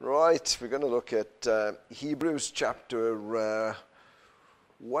Tonight we're going to look at Hebrews chapter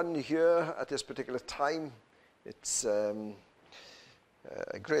 1 here at this particular time. It's a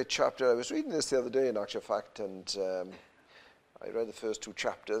great chapter. I was reading this the other day in actual fact, and I read the first two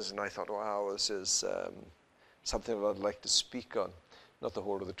chapters and I thought, wow, this is something that I'd like to speak on. Not the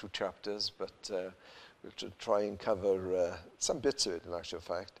whole of the two chapters, but we'll try and cover some bits of it in actual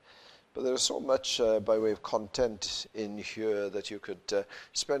fact. But there's so much by way of content in here that you could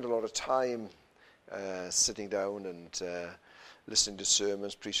spend a lot of time sitting down and listening to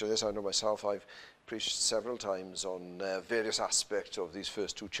sermons, preach on this. I know myself, I've preached several times on various aspects of these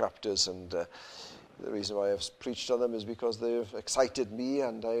first two chapters, and the reason why I've preached on them is because they've excited me,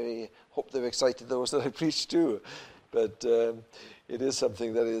 and I hope they've excited those that I preach to. But it is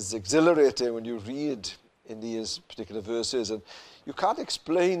something that is exhilarating when you read in these particular verses, and you can't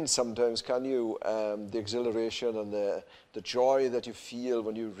explain sometimes, can you, the exhilaration and the joy that you feel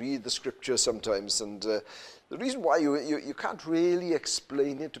when you read the scriptures sometimes. And the reason why you can't really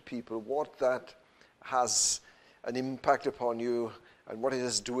explain it to people, what that has an impact upon you and what it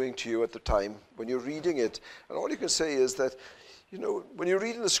is doing to you at the time when you're reading it. And all you can say is that, you know, when you're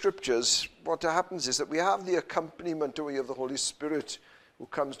reading the scriptures, what happens is that we have the accompaniment of the Holy Spirit, who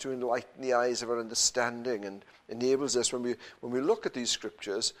comes to enlighten the eyes of our understanding and enables us when we look at these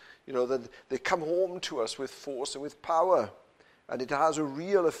scriptures, you know, that they come home to us with force and with power, and it has a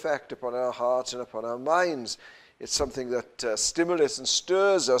real effect upon our hearts and upon our minds. It's something that stimulates and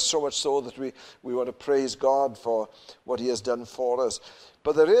stirs us, so much so that we want to praise God for what he has done for us.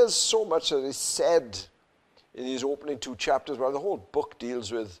 But there is so much that is said in these opening two chapters. Well, the whole book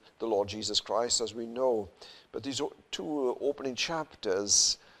deals with the Lord Jesus Christ, as we know. But these two opening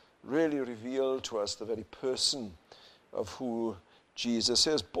chapters really reveal to us the very person of who Jesus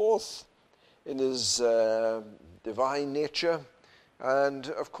is, both in his divine nature and,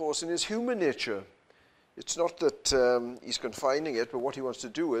 of course, in his human nature. It's not that he's confining it, but what he wants to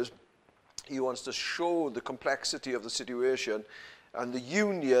do is he wants to show the complexity of the situation and the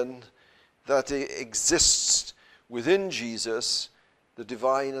union that exists within Jesus, the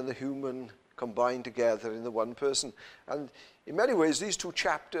divine and the human combined together in the one person. And in many ways, these two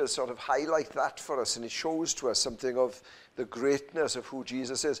chapters sort of highlight that for us, and it shows to us something of the greatness of who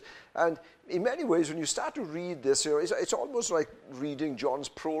Jesus is. And in many ways, when you start to read this, you know, it's almost like reading John's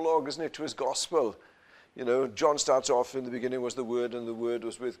prologue, isn't it, to his gospel. You know, John starts off, in the beginning was the Word, and the Word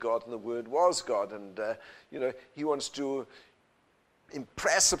was with God, and the Word was God. And, you know, he wants to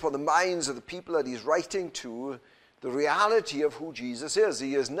impress upon the minds of the people that he's writing to the reality of who Jesus is.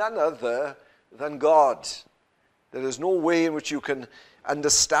 He is none other than God. There is no way in which you can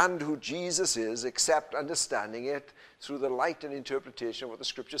understand who Jesus is except understanding it through the light and interpretation of what the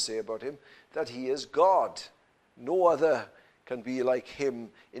scriptures say about him, that he is God. No other can be like him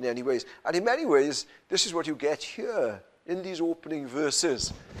in any ways. And in many ways, this is what you get here in these opening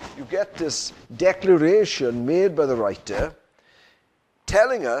verses. You get this declaration made by the writer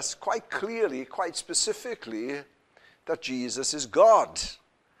telling us quite clearly, quite specifically, that Jesus is God.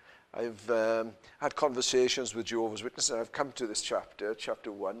 I've had conversations with Jehovah's Witnesses, and I've come to this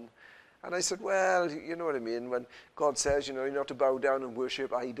chapter 1, and I said, well, you know what I mean, when God says, you know, you're not to bow down and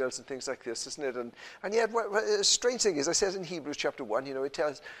worship idols and things like this, isn't it? And yet, what a strange thing is, I said in Hebrews chapter 1, you know, it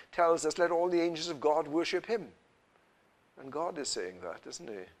tells us, let all the angels of God worship him. And God is saying that, isn't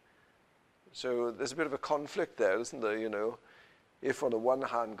he? So there's a bit of a conflict there, isn't there, you know? If on the one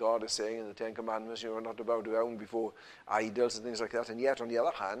hand God is saying in the Ten Commandments, you know, not to bow down before idols and things like that, and yet on the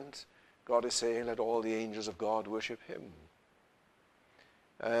other hand, God is saying, let all the angels of God worship him.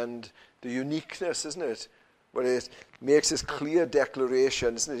 And the uniqueness, isn't it, where it makes this clear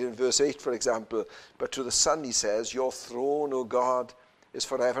declaration, isn't it, in verse 8, for example, but to the Son he says, your throne, O God, is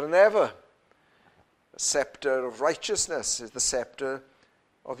forever and ever. A scepter of righteousness is the scepter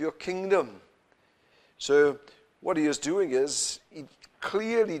of your kingdom. So what he is doing is he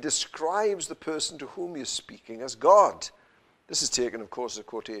clearly describes the person to whom he is speaking as God. This is taken, of course, as a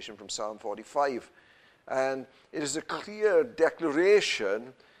quotation from Psalm 45. And it is a clear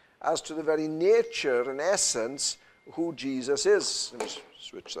declaration as to the very nature and essence of who Jesus is. Let me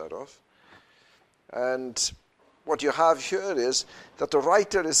switch that off. And what you have here is that the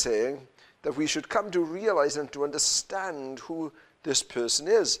writer is saying that we should come to realize and to understand who this person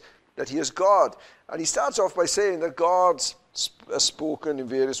is, that he is God. And he starts off by saying that God has spoken in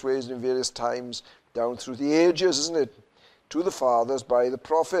various ways and in various times down through the ages, isn't it, to the fathers by the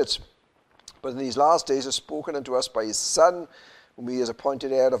prophets. But in these last days has spoken unto us by his Son, whom he has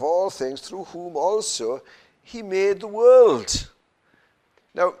appointed heir of all things, through whom also he made the world.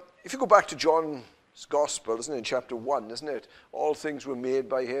 Now, if you go back to John gospel, isn't it, in chapter 1, isn't it? All things were made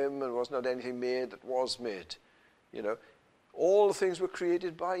by him, and was not anything made that was made. You know, all things were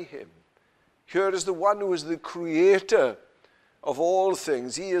created by him. Here is the one who is the creator of all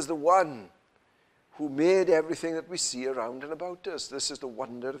things. He is the one who made everything that we see around and about us. This is the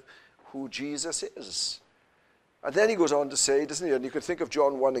wonder of who Jesus is. And then he goes on to say, doesn't he, and you can think of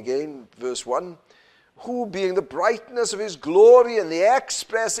John 1 again, verse 1, who being the brightness of his glory and the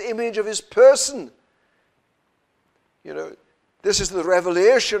express image of his person. You know, this is the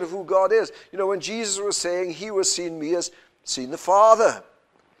revelation of who God is. You know, when Jesus was saying, he who has seen me has seen the Father.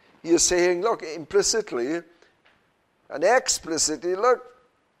 He is saying, look, implicitly and explicitly, look,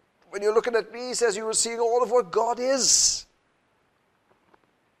 when you're looking at me, he says you are seeing all of what God is.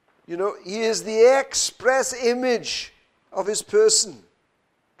 You know, he is the express image of his person.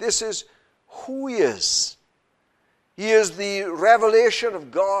 This is who he is. He is the revelation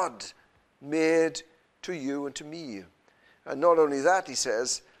of God made to you and to me. And not only that, he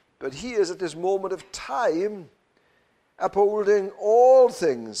says, but he is at this moment of time upholding all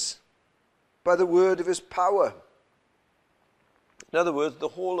things by the word of his power. In other words, the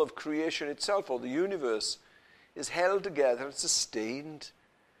whole of creation itself, or the universe, is held together and sustained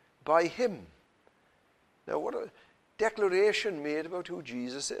by him. Now, what a declaration made about who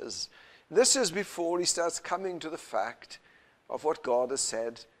Jesus is. This is before he starts coming to the fact of what God has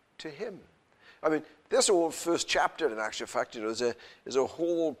said to him. I mean, this whole first chapter, in actual fact, you know, is a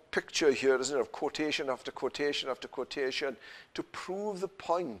whole picture here, isn't it, of quotation after quotation after quotation to prove the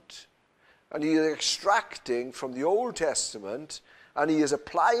point. And he is extracting from the Old Testament, and he is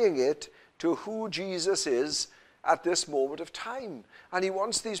applying it to who Jesus is at this moment of time. And he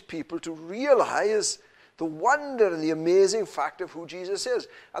wants these people to realize the wonder and the amazing fact of who Jesus is.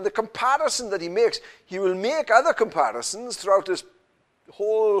 And the comparison that he makes, he will make other comparisons throughout this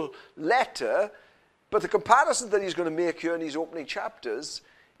whole letter, but the comparison that he's going to make here in these opening chapters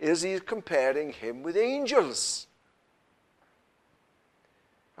is he's comparing him with angels.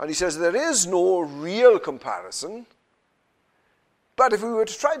 And he says there is no real comparison, but if we were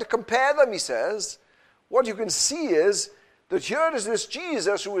to try to compare them, he says, what you can see is that here is this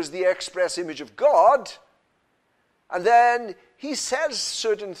Jesus who is the express image of God, and then he says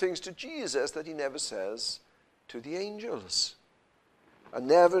certain things to Jesus that he never says to the angels, and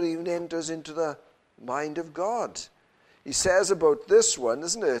never even enters into the mind of God. He says about this one,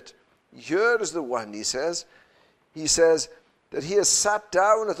 isn't it? Here is the one, he says that he has sat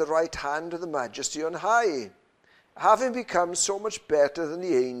down at the right hand of the majesty on high, having become so much better than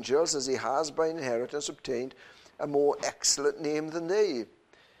the angels, as he has by inheritance obtained a more excellent name than they.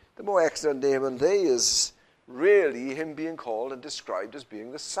 The more excellent name than they is really him being called and described as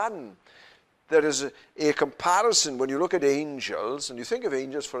being the Son. There is a comparison when you look at angels, and you think of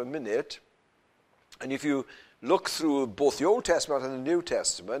angels for a minute, and if you look through both the Old Testament and the New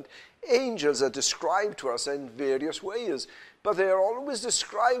Testament, angels are described to us in various ways, but they are always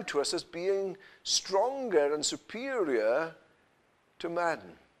described to us as being stronger and superior to man.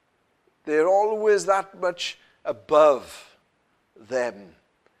 They're always that much above them.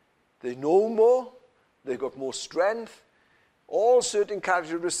 They know more, they've got more strength. All certain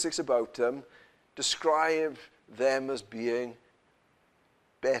characteristics about them describe them as being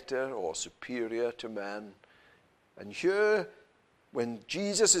better or superior to man. And here, when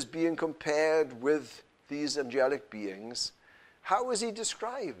Jesus is being compared with these angelic beings, how is he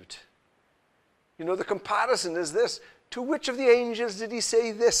described? You know, the comparison is this. To which of the angels did he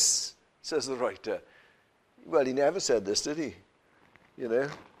say this, says the writer? Well, he never said this, did he? You know,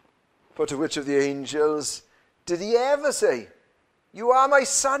 for to which of the angels did he ever say, you are my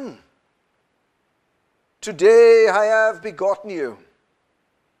son. Today I have begotten you.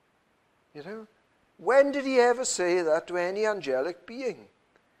 You know, when did he ever say that to any angelic being?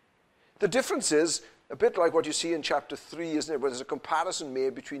 The difference is a bit like what you see in chapter 3, isn't it, where there's a comparison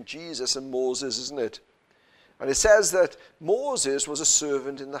made between Jesus and Moses, isn't it? And it says that Moses was a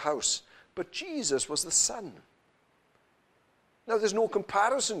servant in the house, but Jesus was the son. Now, there's no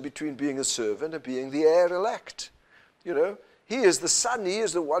comparison between being a servant and being the heir elect. You know, he is the son. He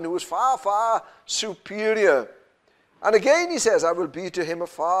is the one who is far, far superior. And again he says, I will be to him a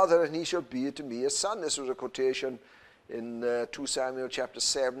father, and he shall be to me a son. This was a quotation in 2 Samuel chapter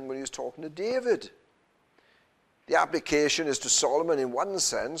 7 when he was talking to David. The application is to Solomon in one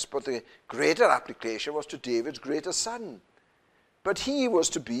sense, but the greater application was to David's greater son. But he was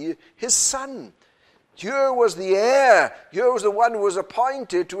to be his son. Here was the heir. Here was the one who was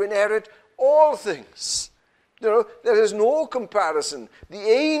appointed to inherit all things. You know, there is no comparison. The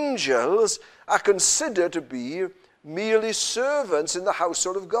angels are considered to be merely servants in the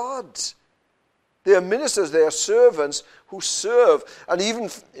household of God. They are ministers, they are servants who serve. And even,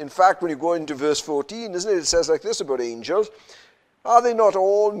 in fact, when you go into verse 14, isn't it? It says like this about angels. Are they not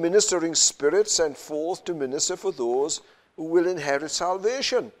all ministering spirits sent forth to minister for those who will inherit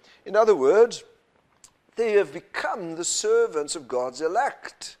salvation? In other words, they have become the servants of God's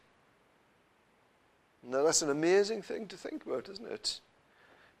elect. Now that's an amazing thing to think about, isn't it?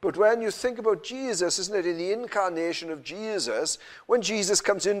 But when you think about Jesus, isn't it, in the incarnation of Jesus, when Jesus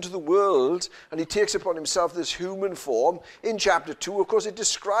comes into the world and he takes upon himself this human form, in chapter 2, of course, it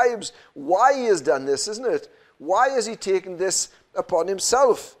describes why he has done this, isn't it? Why has he taken this upon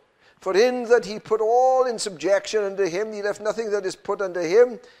himself? For in that he put all in subjection unto him, he left nothing that is put unto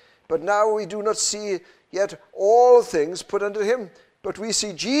him. But now we do not see yet all things put unto him. But we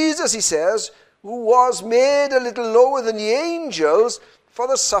see Jesus, he says, who was made a little lower than the angels, for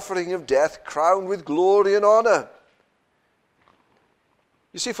the suffering of death, crowned with glory and honor.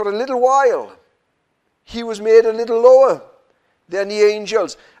 You see, for a little while, he was made a little lower than the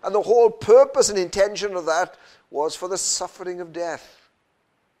angels. And the whole purpose and intention of that was for the suffering of death.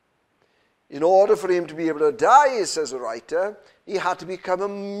 In order for him to be able to die, says the writer, he had to become a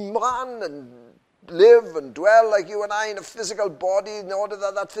man and live and dwell like you and I in a physical body, in order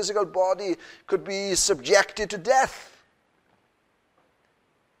that that physical body could be subjected to death.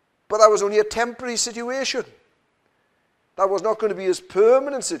 But that was only a temporary situation. That was not going to be his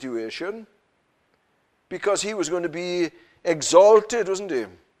permanent situation, because he was going to be exalted, wasn't he?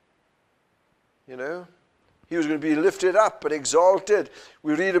 You know? He was going to be lifted up and exalted.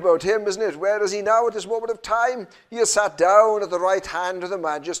 We read about him, isn't it? Where is he now at this moment of time? He has sat down at the right hand of the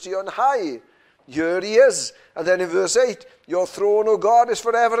Majesty on high. Here he is. And then in verse 8, your throne, O God, is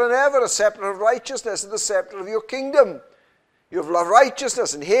forever and ever, a scepter of righteousness and the scepter of your kingdom. You have loved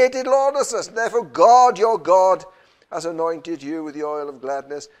righteousness and hated lawlessness. And therefore God, your God, has anointed you with the oil of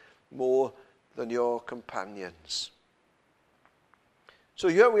gladness more than your companions. So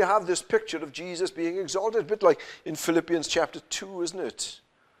here we have this picture of Jesus being exalted, a bit like in Philippians chapter 2, isn't it?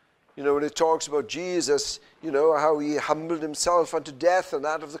 You know, when it talks about Jesus, you know, how he humbled himself unto death and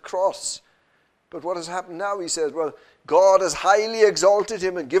that of the cross. But what has happened now? He says, well, God has highly exalted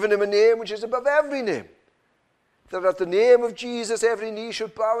him and given him a name which is above every name. That at the name of Jesus every knee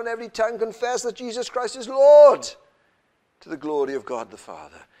should bow and every tongue confess that Jesus Christ is Lord, to the glory of God the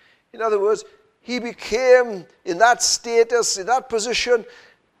Father. In other words, he became in that status, in that position,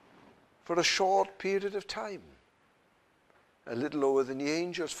 for a short period of time. A little lower than the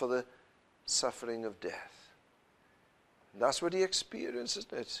angels for the suffering of death. And that's what he experienced,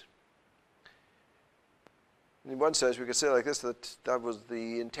 isn't it? In one sense, we could say like this, that was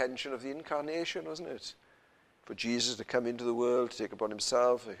the intention of the incarnation, wasn't it? For Jesus to come into the world, to take upon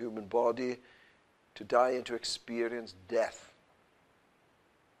himself a human body, to die and to experience death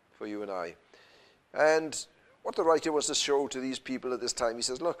for you and I. And what the writer was to show to these people at this time, he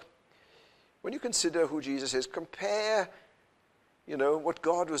says, look, when you consider who Jesus is, compare, you know, what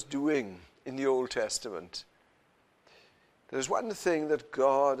God was doing in the Old Testament. There's one thing that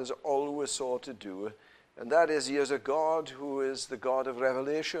God has always sought to do, and that is he is a God who is the God of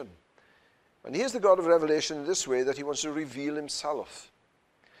revelation. And he is the God of revelation in this way, that he wants to reveal himself.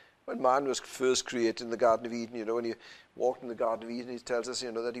 When man was first created in the Garden of Eden, you know, when he walked in the Garden of Eden, he tells us,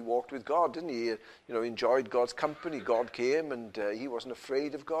 you know, that he walked with God, didn't he? You know, enjoyed God's company. God came and he wasn't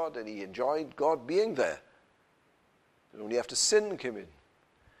afraid of God, and he enjoyed God being there. And only after sin came in,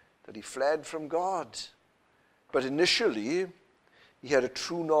 that he fled from God. But initially, he had a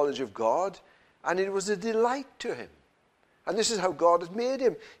true knowledge of God, and it was a delight to him. And this is how God had made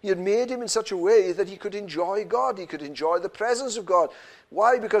him. He had made him in such a way that he could enjoy God. He could enjoy the presence of God.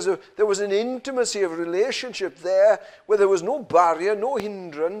 Why? Because there was an intimacy of relationship there where there was no barrier, no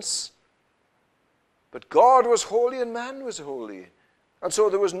hindrance. But God was holy and man was holy. And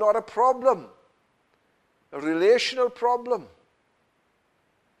so there was not a problem, a relational problem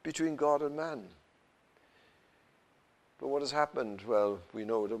between God and man. But what has happened? Well, we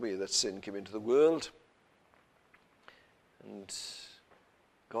know, don't we, that sin came into the world. And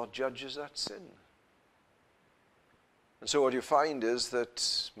God judges that sin. And so what you find is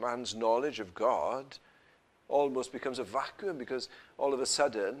that man's knowledge of God almost becomes a vacuum, because all of a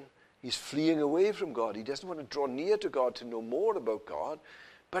sudden he's fleeing away from God. He doesn't want to draw near to God to know more about God,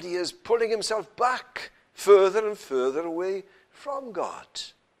 but he is pulling himself back further and further away from God.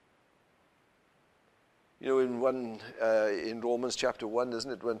 You know, in Romans chapter 1,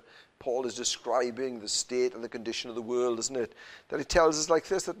 isn't it, when Paul is describing the state and the condition of the world, isn't it, that he tells us like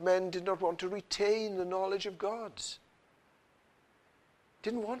this, that men did not want to retain the knowledge of God.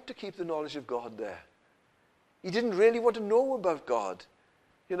 Didn't want to keep the knowledge of God there. He didn't really want to know about God.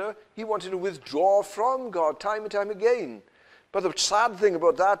 he wanted to withdraw from God time and time again. But the sad thing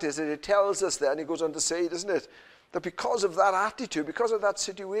about that is that it tells us then, he goes on to say, doesn't it, that because of that attitude, because of that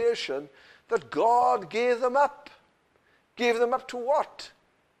situation, that God gave them up. Gave them up to what?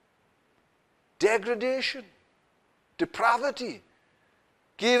 Degradation, depravity.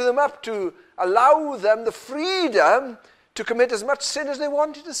 Gave them up to allow them the freedom to commit as much sin as they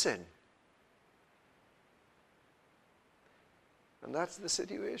wanted to sin. And that's the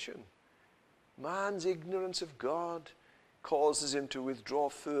situation. Man's ignorance of God causes him to withdraw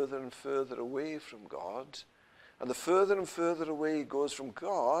further and further away from God. And the further and further away he goes from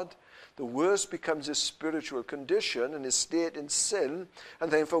God, the worse becomes his spiritual condition and his state in sin. And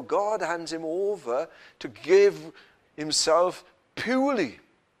therefore God hands him over to give himself purely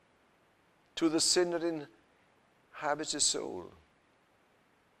to the sin that inhabits his soul.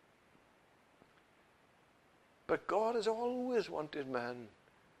 But God has always wanted man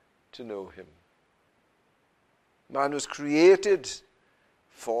to know him. Man was created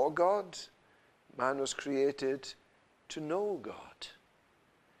for God. Man was created to know God.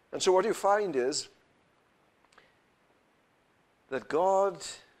 And so what you find is that God,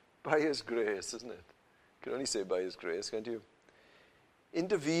 by his grace, isn't it? You can only say by his grace, can't you?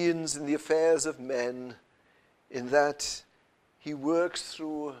 Intervenes in the affairs of men in that he works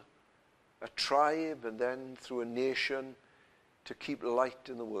through a tribe and then through a nation to keep light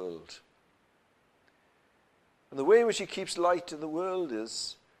in the world. And the way in which he keeps light in the world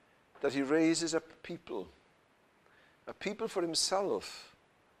is that he raises up a people for himself.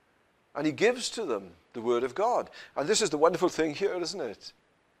 And he gives to them the word of God. And this is the wonderful thing here, isn't it?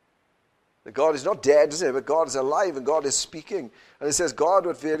 That God is not dead, isn't it? But God is alive and God is speaking. And it says God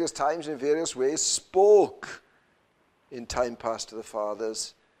at various times and in various ways spoke in time past to the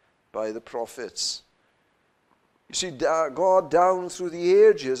fathers by the prophets. You see, God down through the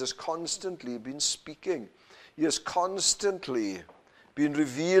ages has constantly been speaking. He has constantly been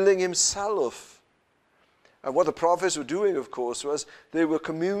revealing himself. And what the prophets were doing, of course, was they were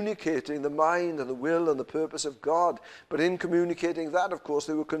communicating the mind and the will and the purpose of God. But in communicating that, of course,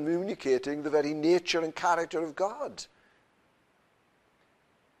 they were communicating the very nature and character of God.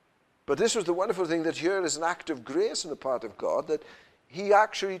 But this was the wonderful thing, that here is an act of grace on the part of God, that he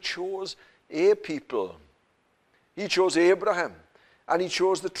actually chose a people. He chose Abraham, and he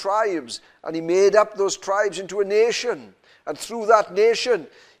chose the tribes, and he made up those tribes into a nation. And through that nation,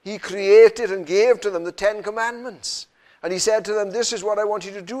 he created and gave to them the 10 Commandments. And he said to them, this is what I want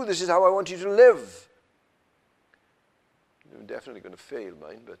you to do. This is how I want you to live. You're definitely going to fail,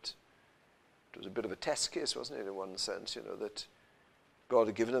 mind, but it was a bit of a test case, wasn't it, in one sense, that God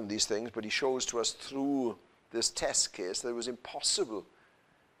had given them these things, but he shows to us through this test case that it was impossible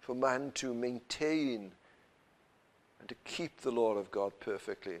for man to maintain and to keep the law of God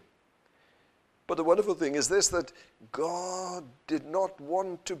perfectly. But the wonderful thing is this, that God did not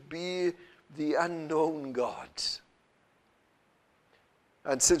want to be the unknown God.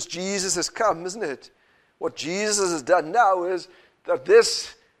 And since Jesus has come, isn't it? What Jesus has done now is that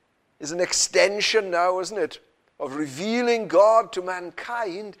this is an extension now, isn't it, of revealing God to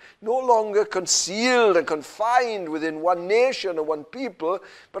mankind, no longer concealed and confined within one nation or one people,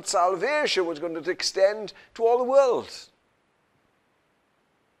 but salvation was going to extend to all the world.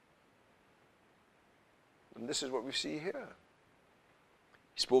 And this is what we see here.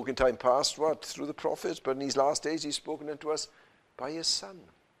 He spoke in time past, what? Through the prophets, but in these last days he's spoken unto us by his Son.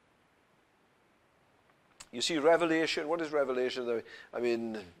 You see, revelation, what is revelation? I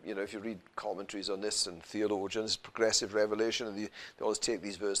mean, if you read commentaries on this and theologians, progressive revelation, and they always take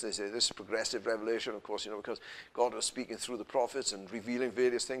these verses, they say, this is progressive revelation, of course, because God was speaking through the prophets and revealing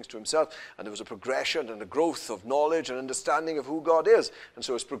various things to himself, and there was a progression and a growth of knowledge and understanding of who God is. And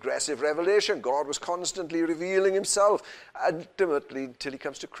so it's progressive revelation. God was constantly revealing himself, ultimately, until he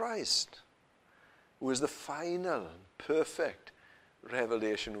comes to Christ, who is the final, perfect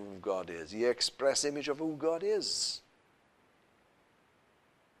revelation of who God is, the express image of who God is.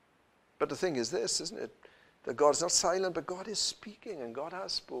 But the thing is this, isn't it? That God is not silent, but God is speaking, and God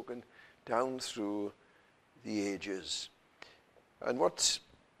has spoken down through the ages. And what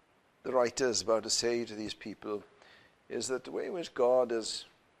the writer is about to say to these people is that the way in which God has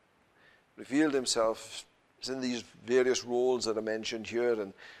revealed himself is in these various roles that are mentioned here,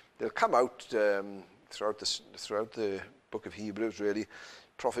 and they'll come out throughout the book of Hebrews, really.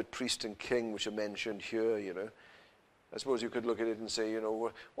 Prophet, priest, and king, which are mentioned here, I suppose you could look at it and say,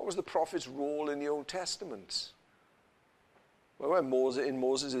 what was the prophet's role in the Old Testament? Well, in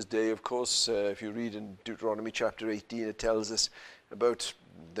Moses' day, of course, if you read in Deuteronomy chapter 18, it tells us about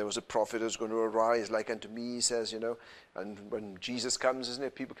there was a prophet who was going to arise like unto me, he says, and when Jesus comes, isn't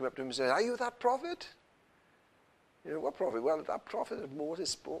it, people come up to him and say, are you that prophet? What prophet? Well, that prophet that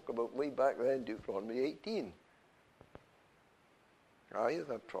Moses spoke about way back then, Deuteronomy 18. Are you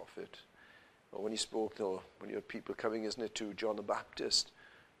that prophet? Or when he spoke, when you had people coming, isn't it, to John the Baptist,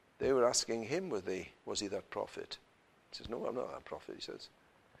 they were asking him, was he that prophet? He says, no, I'm not that prophet, he says.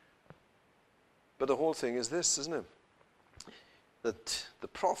 But the whole thing is this, isn't it? That the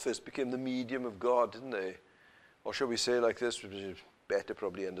prophets became the medium of God, didn't they? Or shall we say like this, which is better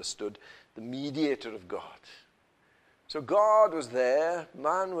probably understood, the mediator of God. So God was there,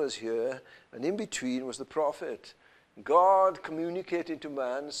 man was here, and in between was the prophet. God communicating to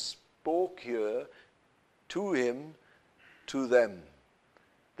man, spoke here to him, to them.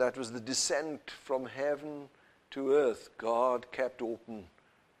 That was the descent from heaven to earth. God kept open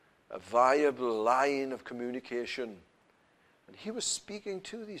a viable line of communication. And he was speaking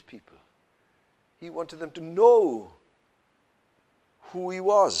to these people. He wanted them to know who he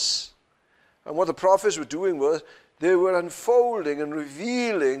was. And what the prophets were doing was they were unfolding and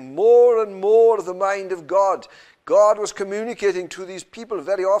revealing more and more of the mind of God. God was communicating to these people.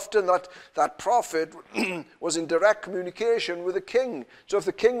 Very often that prophet was in direct communication with the king. So if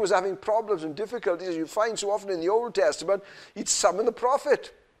the king was having problems and difficulties, as you find so often in the Old Testament, he'd summon the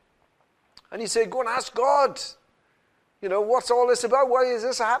prophet. And he'd say, go and ask God. What's all this about? Why is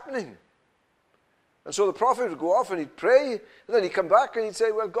this happening? And so the prophet would go off and he'd pray, and then he'd come back and he'd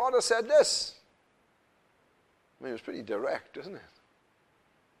say, well, God has said this. I mean, it was pretty direct, isn't it?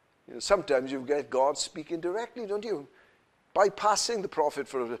 Sometimes you get God speaking directly, don't you? Bypassing the prophet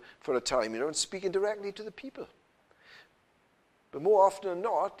for a time, and speaking directly to the people. But more often than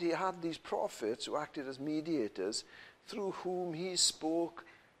not, he had these prophets who acted as mediators through whom he spoke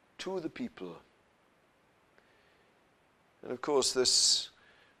to the people. And of course, this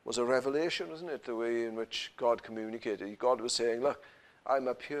was a revelation, wasn't it? The way in which God communicated. God was saying, look, I'm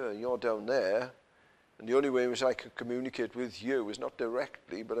up here and you're down there. And the only way in which I can communicate with you is not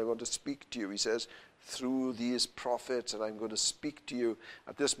directly, but I want to speak to you, he says, through these prophets, and I'm going to speak to you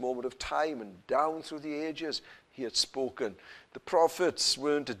at this moment of time. And down through the ages, he had spoken. The prophets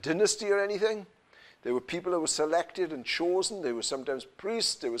weren't a dynasty or anything. They were people who were selected and chosen. They were sometimes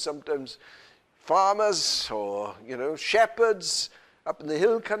priests. They were sometimes farmers or, shepherds up in the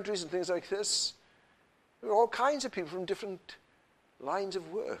hill countries and things like this. There were all kinds of people from different lines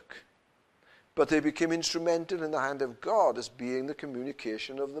of work. But they became instrumental in the hand of God as being the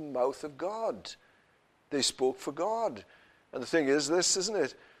communication of the mouth of God. They spoke for God. And the thing is this, isn't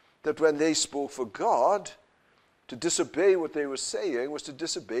it? That when they spoke for God, to disobey what they were saying was to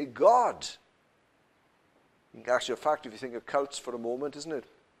disobey God. Actually, in fact, if you think of cults for a moment, isn't it?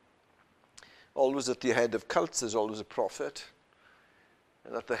 Always at the head of cults, there's always a prophet.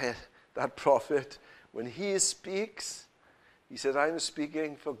 And at the head, that prophet, when he speaks, he says, I'm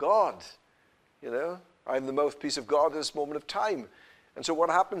speaking for God. I'm the mouthpiece of God at this moment of time. And so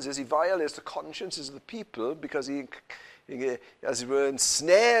what happens is he violates the consciences of the people because he as it were,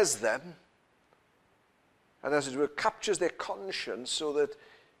 ensnares them and as it were, captures their conscience so that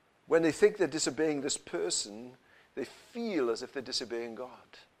when they think they're disobeying this person, they feel as if they're disobeying God.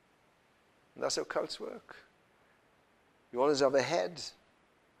 And that's how cults work. You always have a head,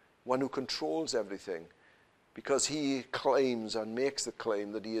 one who controls everything, because he claims and makes the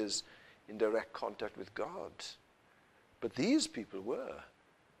claim that he is in direct contact with God. But these people were.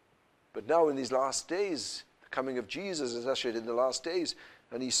 But now in these last days, the coming of Jesus is ushered in the last days,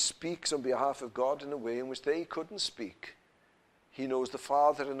 and he speaks on behalf of God in a way in which they couldn't speak. He knows the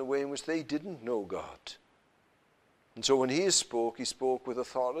Father in a way in which they didn't know God. And so when he spoke with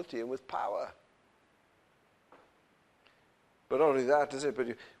authority and with power. But not only that, is it? But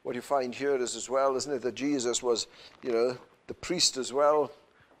what you find here is as well, isn't it, that Jesus was, the priest as well,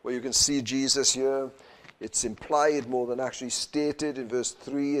 where you can see Jesus here. It's implied more than actually stated. In verse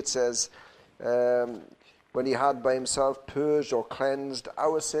 3 it says, when he had by himself purged or cleansed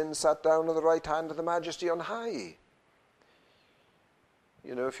our sins, sat down at the right hand of the Majesty on high.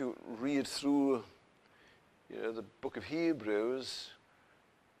 If you read through the book of Hebrews,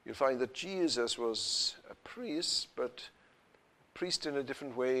 you'll find that Jesus was a priest, but a priest in a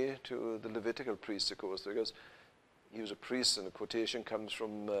different way to the Levitical priests, of course, because he was a priest, and the quotation comes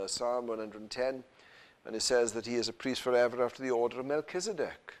from Psalm 110, and it says that he is a priest forever after the order of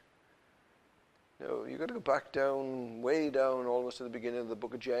Melchizedek. You've got to go back down, way down, almost to the beginning of the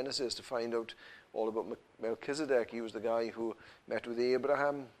book of Genesis to find out all about Melchizedek. He was the guy who met with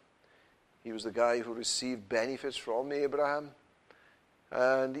Abraham. He was the guy who received benefits from Abraham.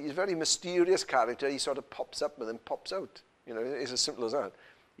 And he's a very mysterious character. He sort of pops up and then pops out. It's as simple as that.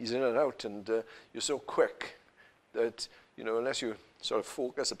 He's in and out, and you're so quick that, unless you sort of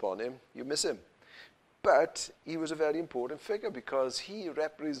focus upon him, you miss him. But he was a very important figure because he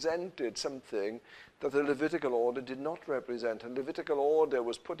represented something that the Levitical order did not represent. And the Levitical order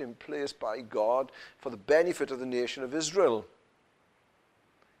was put in place by God for the benefit of the nation of Israel.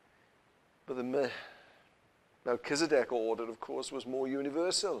 But the Melchizedek order, of course, was more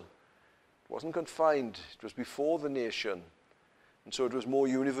universal. It wasn't confined. It was before the nation. And so it was more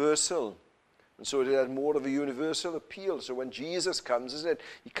universal. And so it had more of a universal appeal. So when Jesus comes, isn't it?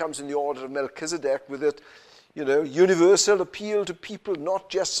 He comes in the order of Melchizedek with it, universal appeal to people, not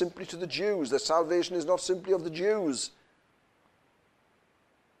just simply to the Jews. That salvation is not simply of the Jews,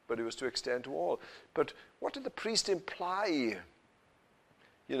 but it was to extend to all. But what did the priest imply,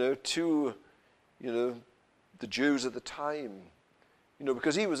 to, the Jews at the time?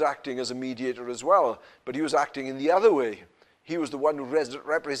 Because he was acting as a mediator as well, but he was acting in the other way. He was the one who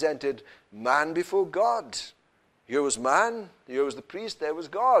represented man before God. Here was man, here was the priest, there was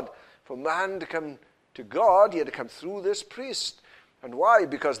God. For man to come to God, he had to come through this priest. And why?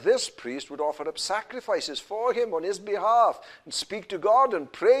 Because this priest would offer up sacrifices for him on his behalf and speak to God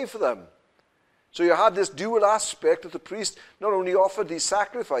and pray for them. So you had this dual aspect that the priest not only offered these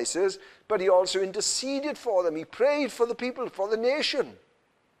sacrifices, but he also interceded for them. He prayed for the people, for the nation.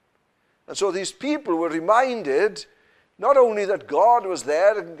 And so these people were reminded not only that God was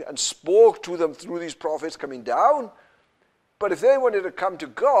there and spoke to them through these prophets coming down, but if they wanted to come to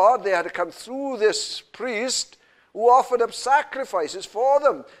God, they had to come through this priest who offered up sacrifices for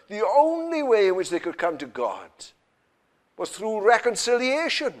them. The only way in which they could come to God was through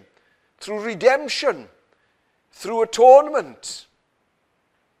reconciliation, through redemption, through atonement.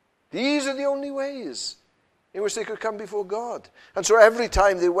 These are the only ways in which they could come before God. And so every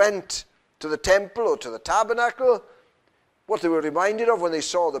time they went to the temple or to the tabernacle, what they were reminded of when they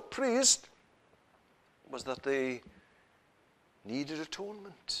saw the priest was that they needed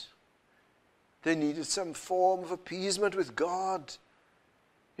atonement. They needed some form of appeasement with God.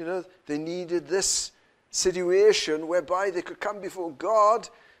 They needed this situation whereby they could come before God,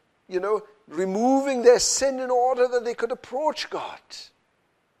 removing their sin in order that they could approach God.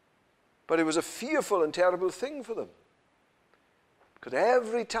 But it was a fearful and terrible thing for them. Because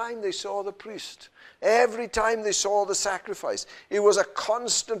every time they saw the priest, every time they saw the sacrifice, it was a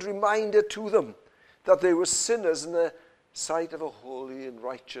constant reminder to them that they were sinners in the sight of a holy and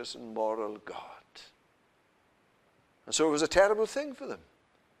righteous and moral God. And so it was a terrible thing for them.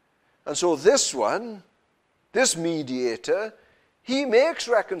 And so this one, this mediator, he makes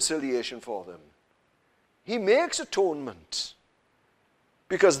reconciliation for them. He makes atonement.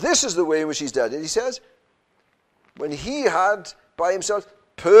 Because this is the way in which he's done it. He says, when he had by himself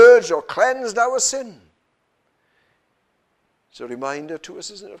purged or cleansed our sin. It's a reminder to us,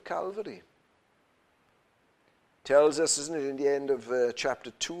 isn't it, of Calvary. Tells us, isn't it, in the end of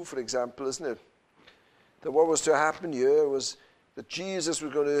chapter 2, for example, isn't it, that what was to happen here was that Jesus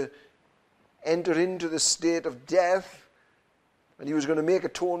was going to enter into the state of death, and he was going to make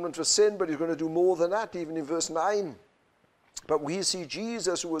atonement for sin, but he was going to do more than that, even in verse 9. But we see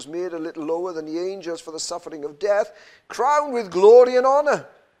Jesus, who was made a little lower than the angels for the suffering of death, crowned with glory and honor,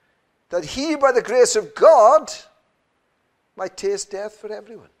 that he, by the grace of God, might taste death for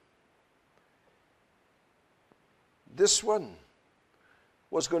everyone. This one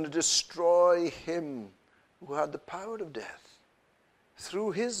was going to destroy him who had the power of death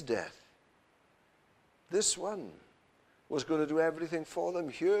through his death. This one was going to do everything for them.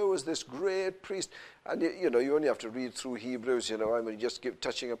 Here was this great priest. And, you only have to read through Hebrews, I'm just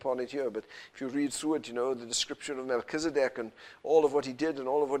touching upon it here. But if you read through it, the description of Melchizedek and all of what he did and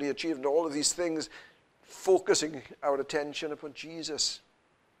all of what he achieved and all of these things, focusing our attention upon Jesus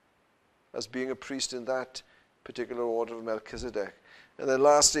as being a priest in that particular order of Melchizedek. And then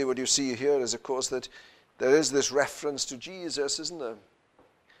lastly, what you see here is, of course, that there is this reference to Jesus, isn't there,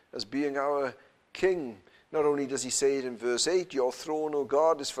 as being our king. Not only does he say it in verse 8, your throne, O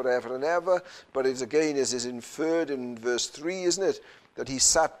God, is forever and ever, but it again is inferred in verse 3, isn't it, that he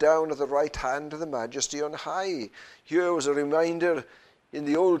sat down at the right hand of the majesty on high. Here was a reminder in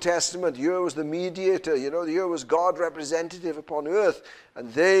the Old Testament, here was the mediator, here was God representative upon earth,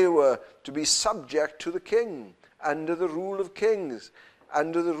 and they were to be subject to the king, under the rule of kings,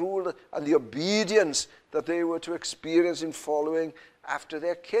 under the rule and the obedience that they were to experience in following after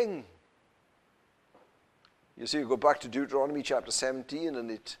their king. You see, you go back to Deuteronomy chapter 17,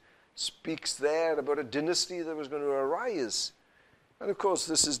 and it speaks there about a dynasty that was going to arise. And of course,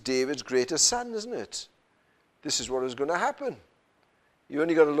 this is David's greatest son, isn't it? This is what is going to happen. You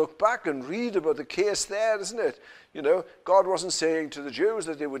only got to look back and read about the case there, isn't it? You know, God wasn't saying to the Jews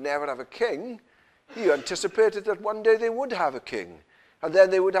that they would never have a king. He anticipated that one day they would have a king. And then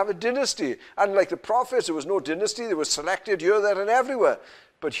they would have a dynasty. And like the prophets, there was no dynasty. They were selected here, there, and everywhere.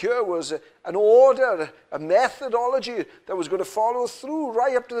 But here was an order, a methodology that was going to follow through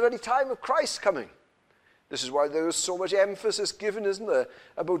right up to the very time of Christ coming. This is why there is so much emphasis given, isn't there,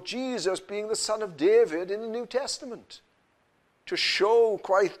 about Jesus being the son of David in the New Testament. To show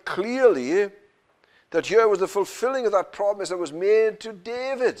quite clearly that here was the fulfilling of that promise that was made to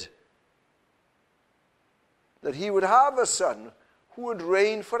David. That he would have a son who would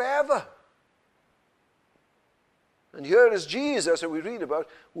reign forever. And here is Jesus, that we read about,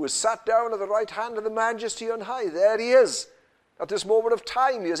 who is sat down at the right hand of the Majesty on high. There he is. At this moment of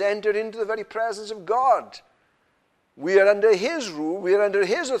time, he has entered into the very presence of God. We are under his rule. We are under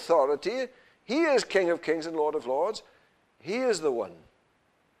his authority. He is King of kings and Lord of lords. He is the one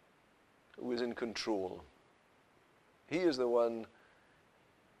who is in control. He is the one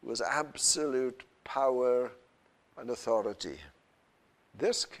who has absolute power and authority.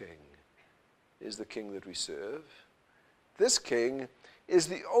 This king is the king that we serve. This king is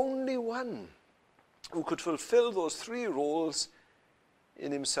the only one who could fulfill those three roles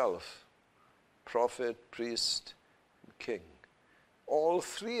in himself: prophet, priest, and king. All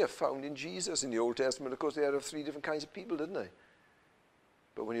three are found in Jesus. In the Old Testament, of course, they had three different kinds of people, didn't they?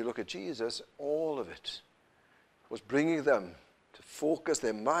 But when you look at Jesus, all of it was bringing them to focus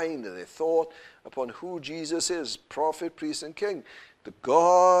their mind and their thought upon who Jesus is: prophet, priest, and king. The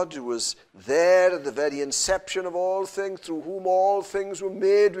God who was there at the very inception of all things, through whom all things were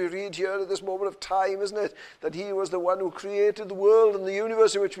made. We read here at this moment of time, isn't it, that he was the one who created the world and the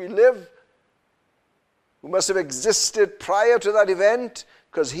universe in which we live, who must have existed prior to that event,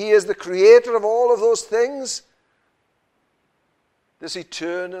 because he is the creator of all of those things. This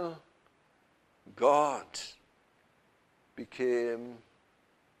eternal God became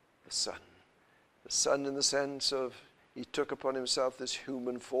the Son. The Son in the sense of he took upon himself this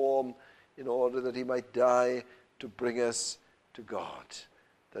human form in order that he might die to bring us to God.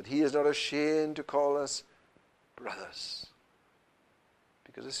 That he is not ashamed to call us brothers.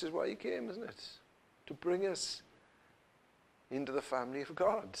 Because this is why he came, isn't it? To bring us into the family of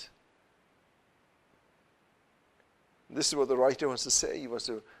God. This is what the writer wants to say. He wants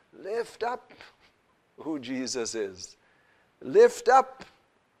to lift up who Jesus is. Lift up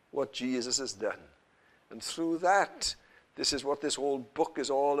what Jesus has done. And through that, this is what this whole book is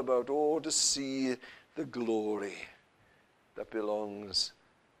all about. Oh, to see the glory that belongs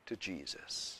to Jesus.